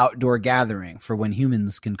a outdoor gathering for when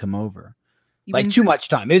humans can come over. Like too much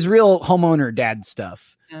time. It's real homeowner dad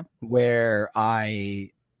stuff. Yeah. Where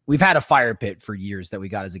we've had a fire pit for years that we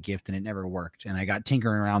got as a gift and it never worked. And I got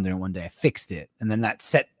tinkering around in it one day. I fixed it. And then that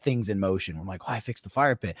set things in motion. I'm like, oh, I fixed the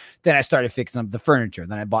fire pit. Then I started fixing up the furniture.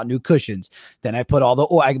 Then I bought new cushions. Then I put all the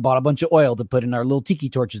oil. I bought a bunch of oil to put in our little tiki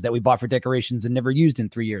torches that we bought for decorations and never used in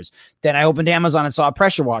 3 years. Then I opened Amazon and saw a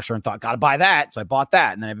pressure washer and thought, gotta buy that. So I bought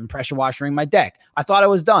that. And then I've been pressure washing my deck. I thought I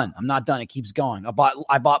was done. I'm not done. It keeps going. I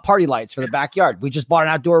bought party lights for the backyard. We just bought an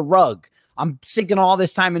outdoor rug. I'm sinking all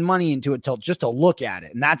this time and money into it just to look at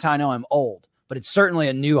it. And that's how I know I'm old, but it's certainly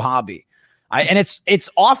a new hobby. And it's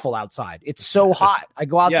awful outside. It's so hot. I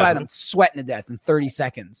go outside, I'm sweating to death in 30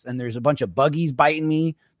 seconds. And there's a bunch of buggies biting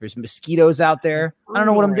me. There's mosquitoes out there. I don't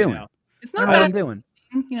know what I'm doing. It's I not don't know what I'm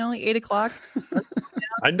bad. doing. Like 8:00.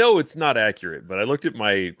 I know it's not accurate, but I looked at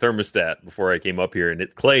my thermostat before I came up here, and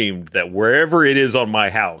it claimed that wherever it is on my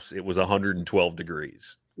house, it was 112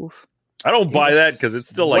 degrees. Oof. I don't buy that because it's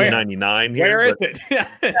still like Where? 99 here. Where is but-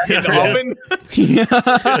 it? In the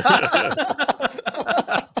oven?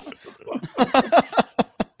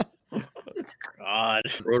 God,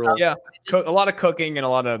 brutal. Yeah. A lot of cooking and a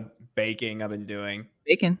lot of baking I've been doing.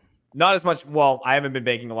 Bacon. Not as much. Well, I haven't been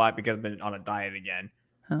baking a lot because I've been on a diet again.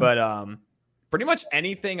 Huh. But pretty much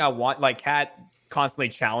anything I want. Like Kat constantly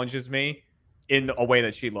challenges me in a way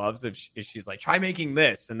that she loves. If she's like, try making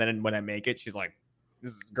this, and then when I make it, she's like,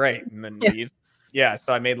 this is great, and then leaves. Yeah,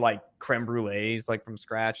 so I made like creme brulees like from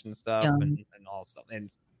scratch and stuff, and all stuff. And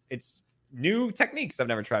it's new techniques I've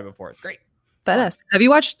never tried before. It's great. Badass. Have you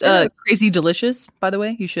watched Crazy Delicious, by the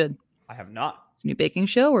way? You should. I have not. It's a new baking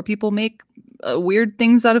show where people make weird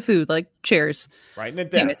things out of food, like chairs. Writing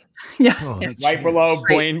it down. Yeah. Oh, yeah. Right below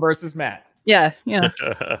Great. Blaine versus Matt. Yeah.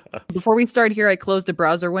 Before we start here, I closed a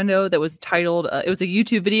browser window that was titled, it was a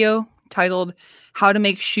YouTube video titled How to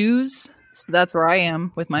Make Shoes. So that's where I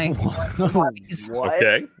am with my hobbies.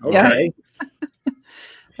 Okay. Yeah. Okay.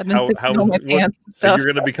 I've been fixing all my what- pants and So stuff. you're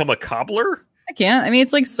going to become a cobbler? I can't. I mean,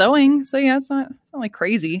 it's like sewing. So yeah, it's not like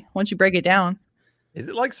crazy once you break it down. Is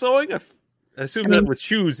it like sewing? I assume I mean- that with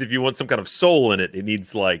shoes, if you want some kind of sole in it, it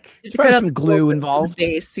needs like. You probably cut some up glue the involved.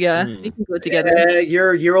 Base, yeah. Mm. You can glue it together.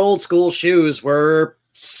 Your old school shoes were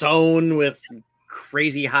sewn with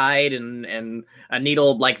crazy hide and a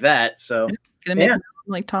needle like that. So Gonna make Yeah.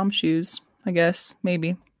 like Tom's shoes, I guess.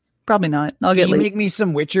 Maybe. Probably not. I'll Can get you late. make me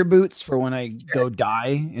some Witcher boots for when I go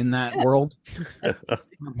die in that world? I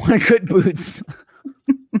want good boots.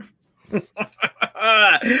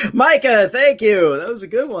 Micah, thank you. That was a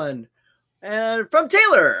good one. And from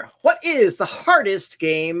Taylor, what is the hardest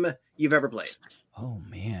game you've ever played? Oh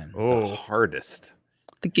man. The hardest.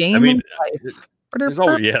 The game. I mean, of life.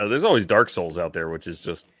 there's always Dark Souls out there, which is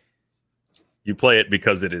just you play it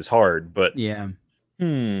because it is hard. But Yeah.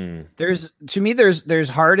 there's There's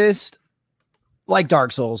hardest like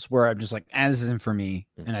Dark Souls where I'm just like, this isn't for me,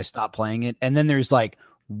 and I stop playing it. And then there's like,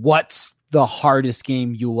 what's the hardest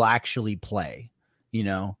game you will actually play? You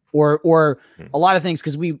know, or a lot of things,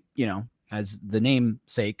 because we, you know, as the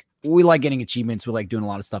namesake, we like getting achievements. We like doing a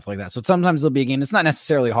lot of stuff like that. So sometimes there'll be a game that's not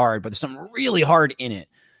necessarily hard, but there's something really hard in it.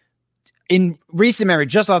 In recent memory,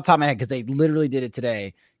 just off the top of my head, because they literally did it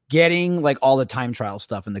today, getting like all the time trial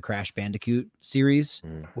stuff in the Crash Bandicoot series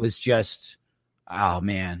was just, oh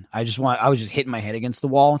man, I was just hitting my head against the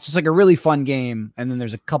wall. It's just like a really fun game. And then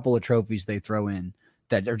there's a couple of trophies they throw in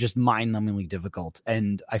that are just mind-numbingly difficult.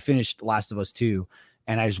 And I finished Last of Us 2,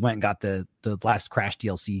 and I just went and got the last Crash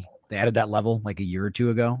DLC. They added that level like a year or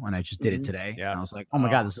two ago, and I just did it today. Yeah. And I was like, oh my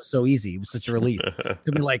God, this is so easy. It was such a relief. It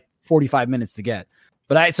took me like 45 minutes to get.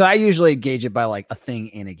 But I usually gauge it by like a thing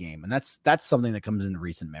in a game. And that's something that comes into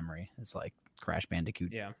recent memory. It's like Crash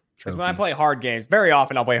Bandicoot. Yeah. Because when I play hard games, very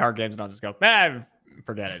often I'll play hard games and I'll just go,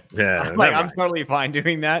 forget it. Yeah, I'm totally fine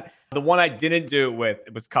doing that. The one I didn't do it with,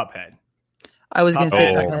 it was Cuphead. I was gonna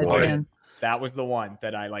say Oh, Cuphead, boy. man. That was the one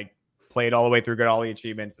that I like played all the way through, got all the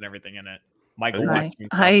achievements and everything in it. Michael watched me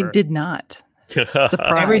I suffer. did not. Surprise.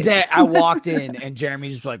 Every day I walked in and Jeremy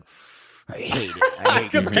just like, I hate it. I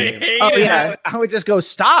hate this 'Cause I game. hate Oh, it. yeah. I would just go,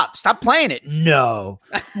 stop playing it. No.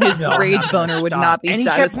 His No, rage I'm not boner gonna would stop. not be And he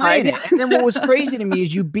kept playing satisfied. it. And then what was crazy to me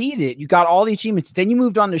is you beat it. You got all the achievements. Then you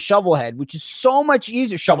moved on to Shovelhead, which is so much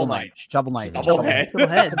easier. Shovel Knight. Shovelhead.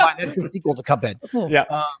 That's the sequel to Cuphead.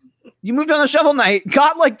 Yeah. You moved on to Shovel Knight,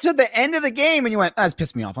 got like to the end of the game, and you went, that's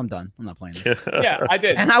pissed me off. I'm done. I'm not playing this. Yeah, I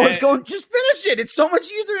did. And I was going, just finish it. It's so much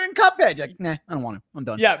easier than Cuphead. You're like, nah, I don't want to. I'm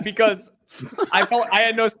done. Yeah, because I felt I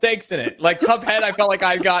had no stakes in it. Like Cuphead, I felt like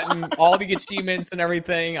I'd gotten all the achievements and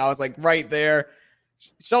everything. I was like right there.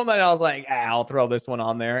 Shovel Knight, I was like, I'll throw this one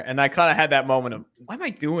on there. And I kind of had that moment of, why am I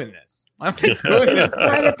doing this? Why am I doing this?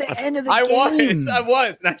 Right at the end of the I game.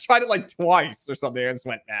 was. And I tried it like twice or something. I just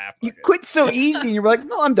went, fuck You it. quit so easy, and you're like,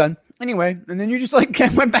 no, I'm done. Anyway, and then you just like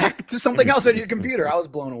went back to something else on your computer. I was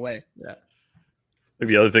blown away.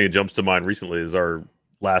 The other thing that jumps to mind recently is our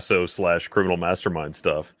Lasso / Criminal Mastermind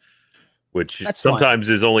stuff, which That's fun. sometimes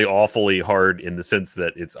is only awfully hard in the sense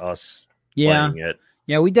that it's us playing it.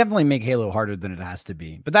 Yeah, we definitely make Halo harder than it has to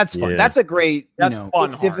be, but that's fun. Yeah. That's a great, That's fun. fun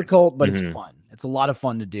It's hard. difficult, but Mhm. it's fun. It's a lot of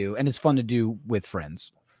fun to do, and it's fun to do with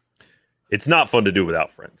friends. It's not fun to do without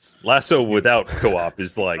friends. Lasso without co-op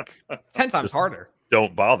is like, 10 times Just- harder.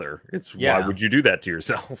 don't bother. It's Yeah. why would you do that to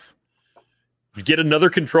yourself? You get another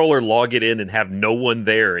controller, log it in, and have no one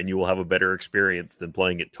there, and you will have a better experience than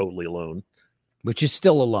playing it totally alone. Which is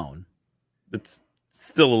still alone. It's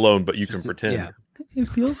still alone, but you can Just- pretend. yeah. It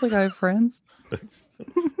feels like I have friends.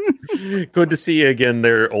 Good to see you again,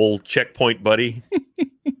 there, old checkpoint buddy.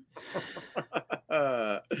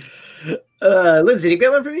 Lindsay, do you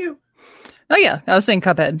get one from you? Oh yeah, I was saying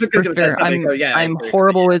Cuphead Good, for good, sure. that's something- yeah, I I'm agree.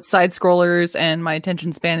 horrible with side scrollers, and my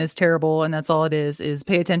attention span is terrible. And that's all it is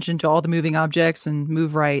pay attention to all the moving objects and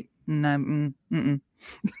move right. And I'm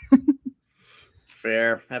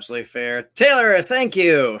Fair, absolutely fair. Taylor, thank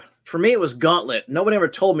you. For me, it was Gauntlet. Nobody ever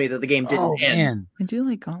told me that the game didn't end. Man. I do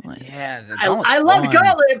like Gauntlet. Yeah, I love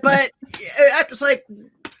Gauntlet, but after it's like,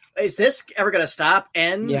 is this ever gonna stop?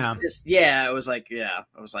 End? Yeah. It was like,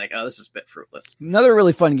 I was like, oh, this is a bit fruitless. Another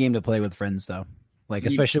really fun game to play with friends, though. Like, Ye-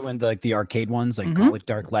 especially when the arcade ones, like Mhm. Gauntlet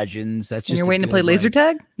Dark Legends. That's And just you're a waiting to good, play laser like,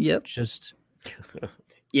 tag? Yep. Just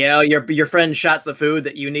Yeah, your friend shots the food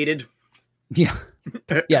that you needed. Yeah.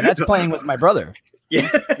 Yeah, that's playing with my brother. Yeah.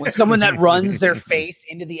 When someone that runs their face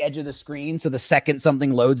into the edge of the screen, so the second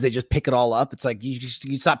something loads, they just pick it all up. It's like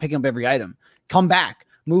you stop picking up every item. Come back,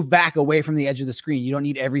 move back away from the edge of the screen. You don't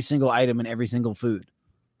need every single item and every single food.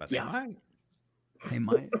 But they Yeah. might. They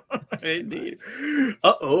might. Indeed.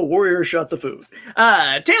 Warrior shot the food.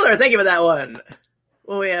 Taylor, thank you for that one.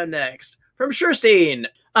 What do we have next? From Sherstein.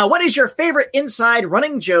 What is your favorite inside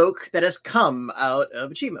running joke that has come out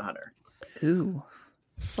of Achievement Hunter? Ooh,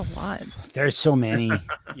 that's a lot. There's so many.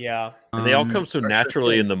 Yeah. And they all come so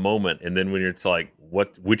naturally in the moment, and then when it's like,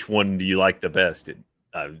 which one do you like the best?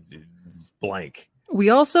 It's blank. We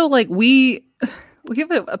also we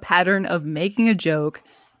have a pattern of making a joke,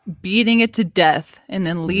 beating it to death, and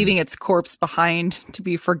then leaving its corpse behind to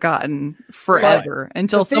be forgotten forever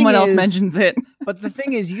until someone else mentions it. But the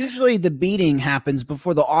thing is, usually the beating happens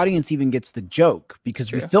before the audience even gets the joke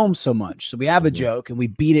because we film so much. So we have a joke and we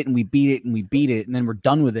beat it and we beat it and we beat it and then we're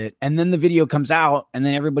done with it. And then the video comes out and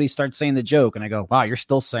then everybody starts saying the joke. And I go, wow, you're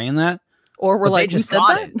still saying that? Or we're like, we said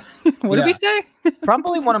that? What did we say?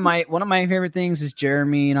 Probably one of my favorite things is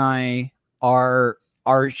Jeremy and I are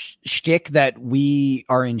our shtick that we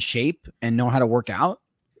are in shape and know how to work out,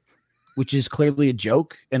 which is clearly a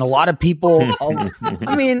joke. And a lot of people,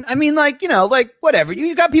 I mean, whatever.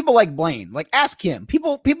 You got people like Blaine, ask him.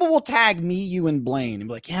 People will tag me, you, and Blaine and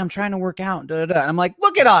be like, yeah, I'm trying to work out. Da, da, da. And I'm like,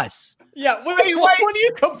 look at us. Yeah. What are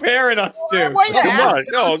you comparing us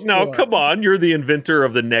to? Come on. You're the inventor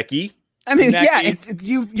of the necky. I mean,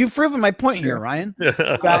 you've proven my point here, Ryan.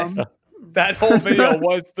 That whole video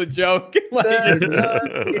was the joke.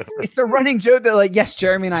 It's a running joke that yes,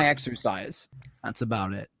 Jeremy and I exercise. That's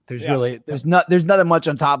about it. There's nothing much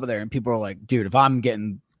on top of there. And people are like, dude, if I'm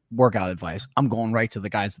getting workout advice, I'm going right to the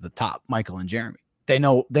guys at the top, Michael and Jeremy. They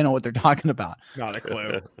know what they're talking about. Not a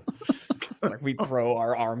clue. We throw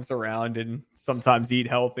our arms around and sometimes eat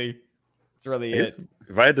healthy. It's really it.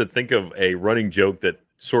 If I had to think of a running joke that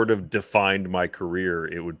sort of defined my career,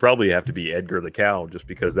 it would probably have to be Edgar the Cow, just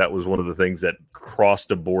because that was one of the things that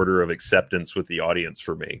crossed a border of acceptance with the audience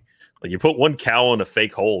for me. You put one cow in a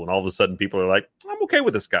fake hole and all of a sudden people are like, I'm okay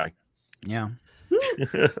with this guy. Yeah.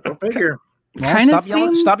 Go figure.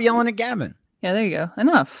 Well, stop yelling at Gavin. Yeah, there you go.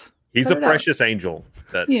 Enough. He's a precious angel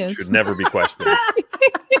that should never be questioned.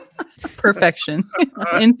 Perfection.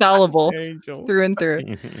 Infallible. Angel. Through and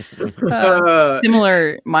through.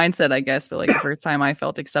 Similar mindset, I guess, but the first time I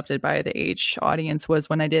felt accepted by the H audience was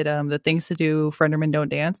when I did the Things to Do Frienderman Don't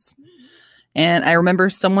Dance. And I remember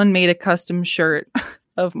someone made a custom shirt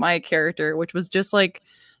of my character, which was just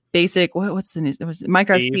basic. What's the name? It was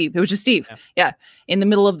Minecraft Steve. It was just Steve. Yeah. In the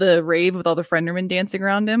middle of the rave with all the Friendermen dancing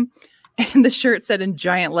around him. And the shirt said in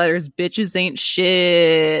giant letters, "Bitches ain't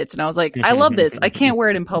shit." And I was like, I love this. I can't wear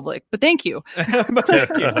it in public, but thank you.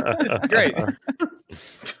 It's great.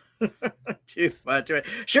 Too much.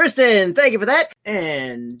 Shersten, thank you for that.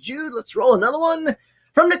 And Jude, let's roll another one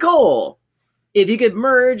from Nicole. If you could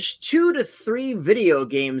merge 2 to 3 video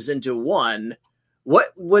games into one, what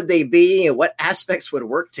would they be and what aspects would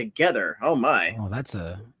work together? Oh my. Oh, that's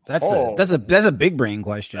a big brain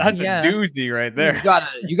question. That's a doozy right there.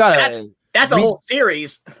 You gotta that's a whole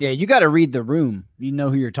series. Yeah, you gotta read the room. You know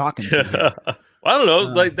who you're talking to. Well, I don't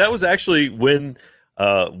know. That was actually when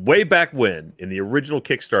way back when in the original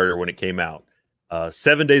Kickstarter when it came out,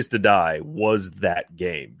 7 Days to Die was that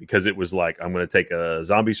game, because it was like, I'm going to take a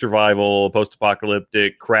zombie survival,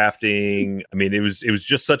 post-apocalyptic, crafting. I mean, it was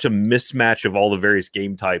just such a mismatch of all the various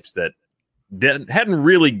game types that hadn't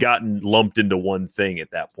really gotten lumped into one thing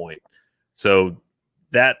at that point. So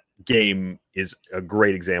that game is a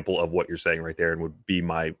great example of what you're saying right there, and would be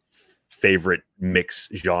my favorite mix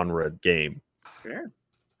genre game. Fair.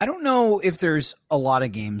 I don't know if there's a lot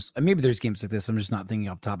of games. Maybe there's games like this. I'm just not thinking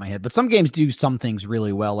off the top of my head. But some games do some things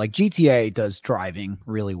really well. Like GTA does driving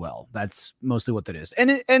really well. That's mostly what that is. And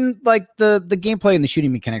the gameplay and the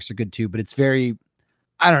shooting mechanics are good too. But it's very,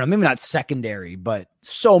 I don't know, maybe not secondary, but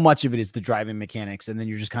so much of it is the driving mechanics. And then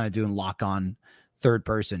you're just kind of doing lock-on third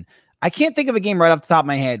person. I can't think of a game right off the top of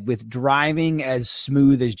my head with driving as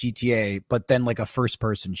smooth as GTA, but then like a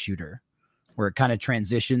first-person shooter where it kind of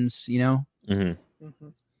transitions, you know? Mm-hmm. Mm-hmm.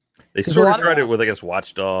 They sort of tried it with, I guess,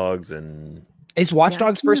 Watch Dogs and... Is Watch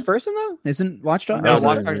Dogs first person, though? Isn't Watch Dogs? No,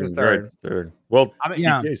 Watch Dogs is third. Well,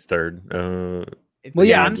 GTA's third. Well,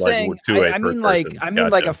 yeah, I'm saying... I mean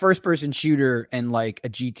like a first-person shooter and like a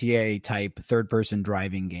GTA type third-person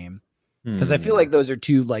driving game. Because I feel like those are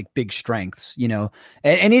two like big strengths, you know?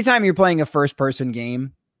 And anytime you're playing a first-person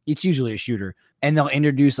game, it's usually a shooter. and they'll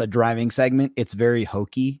introduce a driving segment. It's very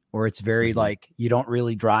hokey, or it's very like you don't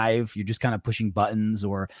really drive. You're just kind of pushing buttons,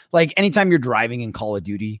 or like anytime you're driving in Call of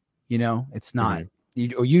Duty, you know, it's not.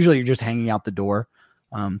 Usually you're just hanging out the door.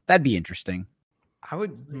 That'd be interesting. I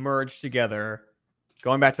would merge together,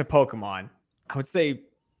 going back to Pokemon. I would say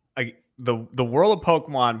like the world of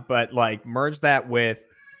Pokemon, but like merge that with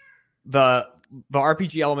the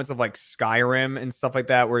RPG elements of like Skyrim and stuff like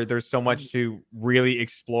that, where there's so much to really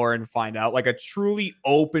explore and find out. Like a truly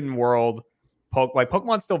open world like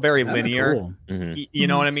Pokemon's still very linear. Cool. You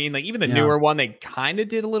know what I mean? Like even the newer one, they kind of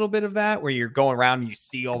did a little bit of that, where you're going around and you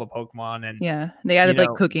see all the Pokemon, and they added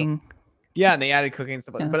like cooking. Yeah, and they added cooking and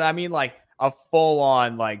stuff. But I mean, like a full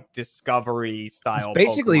on like Discovery style. It's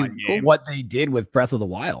basically Pokemon game. what they did with Breath of the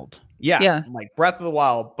Wild. Yeah, like Breath of the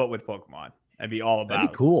Wild, but with Pokemon. That'd be all about.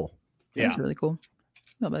 That'd be cool. Yeah, it's really cool.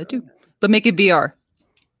 Not bad too. But make it VR.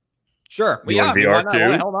 Sure. You want VR too?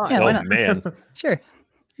 Yeah, oh man. Sure.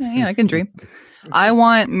 Yeah, I can dream. I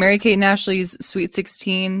want Mary Kate and Ashley's Sweet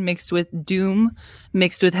 16 mixed with Doom,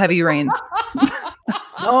 mixed with Heavy Rain.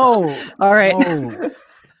 No. All right. No.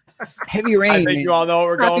 Heavy Rain. I think you all know what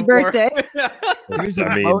we're Happy going birthday. for.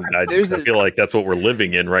 I mean, I feel like that's what we're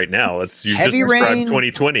living in right now. That's you Heavy just described Rain.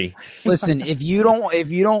 2020. Listen, if you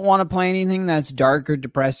don't want to play anything that's dark or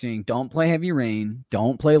depressing, don't play Heavy Rain.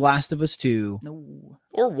 Don't play Last of Us 2. No.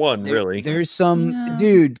 Or one, really. There's some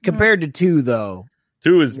dude compared to 2 though.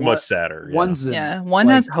 2 is much sadder. Yeah. One's one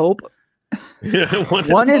has hope.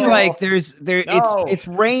 One is like it's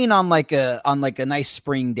rain on like a nice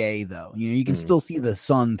spring day though. You know, you can still see the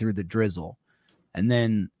sun through the drizzle, and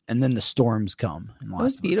then the storms come. That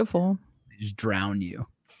was beautiful. They just drown you.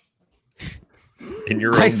 In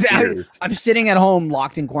your own tears. I'm sitting at home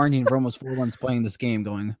locked in quarantine for almost 4 months playing this game,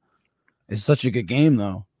 going, "It's such a good game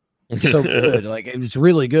though. It's so good. Like it's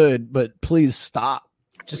really good, but please stop."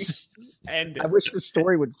 I wish the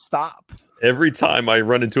story would stop. Every time I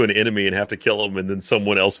run into an enemy and have to kill them, and then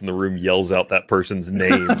someone else in the room yells out that person's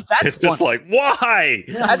name, it's just like, why?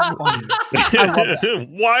 That's funny. I love that.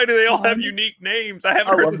 Why do they all have unique names? I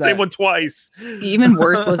haven't heard the same one twice. Even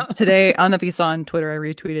worse was today. I don't know if you saw on Twitter. I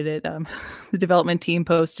retweeted it. The development team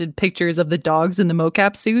posted pictures of the dogs in the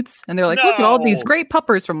mocap suits, and they're like, "Look at all these great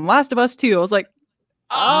puppers from Last of Us 2." I was like,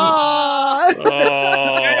 I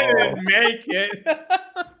didn't make it.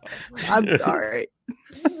 I'm sorry.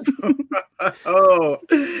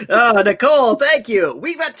 Nicole, thank you.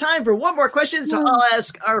 We've got time for one more question, so I'll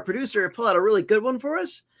ask our producer to pull out a really good one for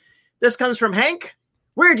us. This comes from Hank.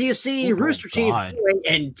 Where do you see Rooster Teeth going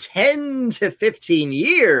in 10 to 15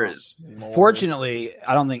 years? Fortunately,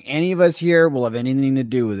 I don't think any of us here will have anything to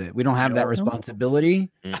do with it. We don't have that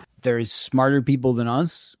responsibility. There's smarter people than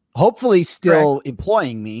us. Hopefully still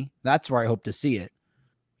employing me. That's where I hope to see it.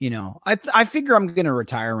 You know, I figure I'm going to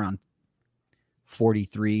retire around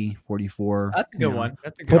 43, 44. That's a good one.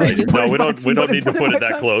 That's a good one. No, we don't need to put it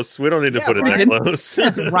that close. We don't need to put it that close.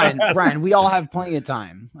 Ryan, we all have plenty of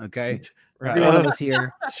time. Okay. Every one of us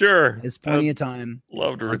here. Sure. There's plenty of time.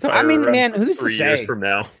 Love to retire. I mean, man, who's to 3 say? years from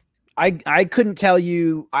now? I couldn't tell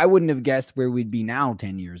you. I wouldn't have guessed where we'd be now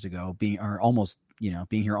 10 years ago, being here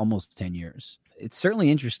almost 10 years. It's certainly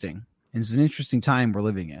interesting. It's an interesting time we're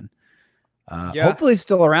living in. Hopefully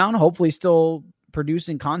still around, hopefully still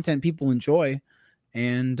producing content people enjoy.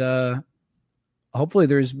 And hopefully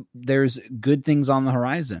there's good things on the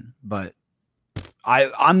horizon. But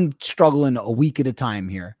I'm struggling a week at a time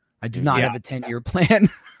here. I do not have a 10-year plan.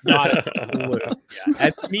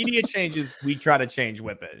 As media changes, we try to change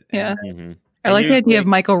with it. Yeah. I like the idea of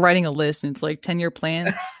Michael writing a list and it's like 10-year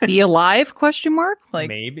plan. Be alive? ? Like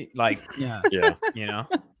maybe like yeah. You know.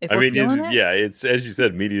 I mean, it's as you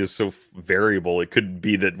said, media is so variable. It could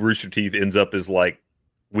be that Rooster Teeth ends up as like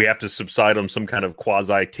we have to subside on some kind of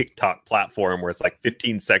quasi TikTok platform where it's like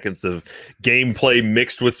 15 seconds of gameplay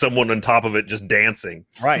mixed with someone on top of it just dancing.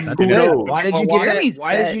 Right. Who knows? Why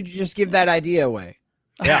did you just give that idea away?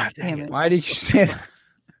 Yeah. Damn it. Why did you say that?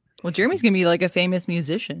 Well, Jeremy's gonna be like a famous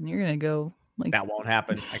musician. You're gonna go like that won't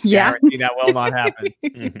happen. I guarantee that will not happen.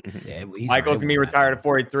 Michael's gonna be retired at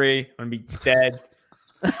 43. I'm gonna be dead.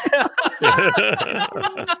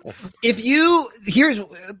 Here's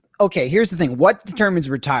the thing. What determines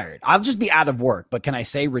retired? I'll just be out of work, but can I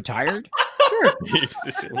say retired? Sure.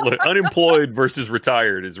 Look, unemployed versus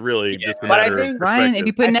retired is really just a matter of Ryan, if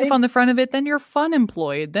you put an F on the front of it, then you're fun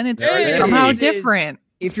employed. Then it's somehow different.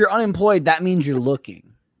 If you're unemployed, that means you're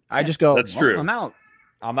looking. I just go, that's true. I'm out.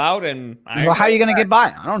 and how are you going to get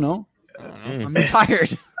by? I don't know. I'm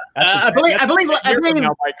retired. I believe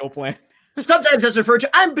Michael plan. Sometimes that's referred to.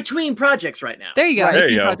 I'm between projects right now. There you go. There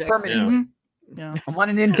you go. Projects. Yeah. I'm on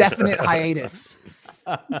an indefinite hiatus.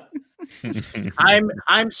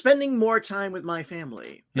 I'm spending more time with my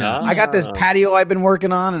family. Yeah. I got this patio I've been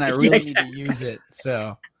working on, and I really need to use it.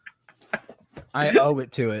 So I owe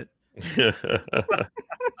it to it.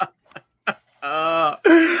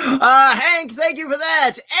 Hank, thank you for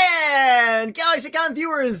that. And GalaxyCon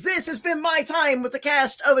viewers, this has been my time with the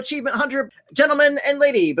cast of Achievement Hunter, gentlemen and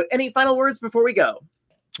lady. But any final words before we go?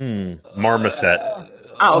 Marmoset.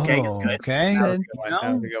 Oh, okay. Good. Okay. That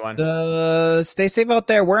was a good one. Stay safe out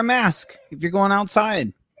there. Wear a mask if you're going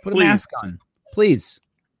outside. Put a mask on, please.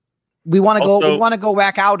 We want to go. We want to go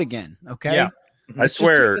back out again. Okay. Yeah. I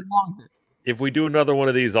swear, if we do another one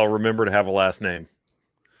of these, I'll remember to have a last name.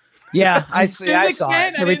 Yeah, I saw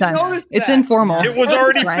it every time. It's informal. It was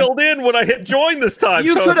already filled in when I hit join this time.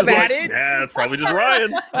 You so could have added. Yeah, it's probably just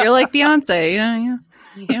Ryan. You're like Beyonce.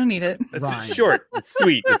 You don't need it. It's short. It's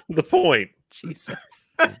sweet. It's to the point. Jesus.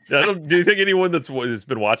 Do you think anyone that's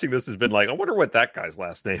been watching this has been like, I wonder what that guy's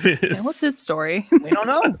last name is? Yeah, what's his story? We don't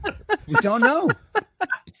know. We don't know.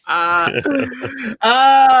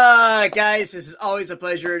 Guys, this is always a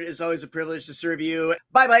pleasure. It is always a privilege to serve you.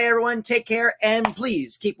 Bye-bye, everyone. Take care, and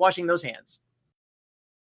please keep washing those hands.